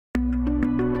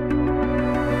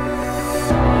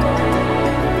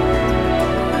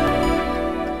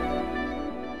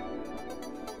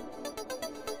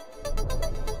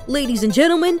Ladies and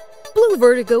gentlemen, Blue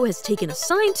Vertigo has taken a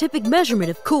scientific measurement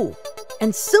of cool,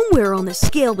 and somewhere on the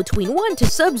scale between 1 to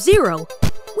sub-zero,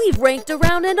 we've ranked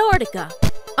around Antarctica.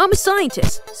 I'm a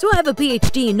scientist, so I have a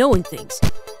PhD in knowing things.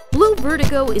 Blue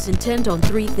Vertigo is intent on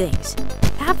 3 things: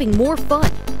 having more fun,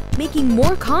 making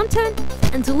more content,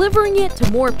 and delivering it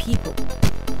to more people.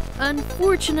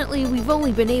 Unfortunately, we've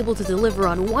only been able to deliver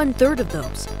on 1/3 of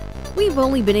those. We've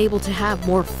only been able to have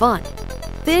more fun.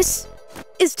 This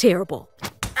is terrible.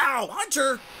 Ow,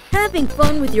 Hunter! Having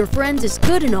fun with your friends is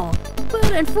good and all,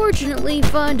 but unfortunately,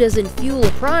 fun doesn't fuel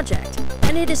a project,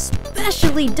 and it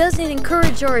especially doesn't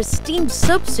encourage our esteemed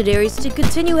subsidiaries to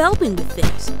continue helping with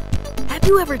things. Have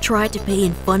you ever tried to pay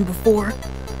in fun before?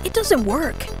 It doesn't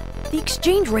work. The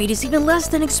exchange rate is even less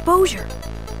than exposure.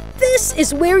 This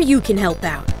is where you can help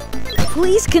out.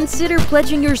 Please consider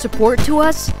pledging your support to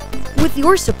us. With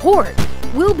your support,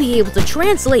 we'll be able to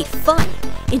translate fun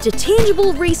into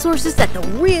tangible resources that the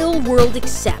real world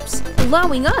accepts,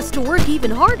 allowing us to work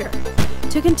even harder.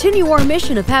 To continue our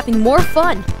mission of having more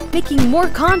fun, making more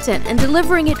content, and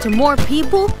delivering it to more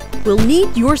people, we'll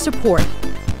need your support.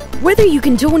 Whether you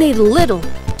can donate a little,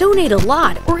 donate a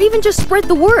lot, or even just spread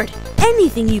the word,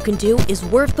 anything you can do is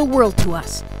worth the world to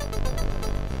us.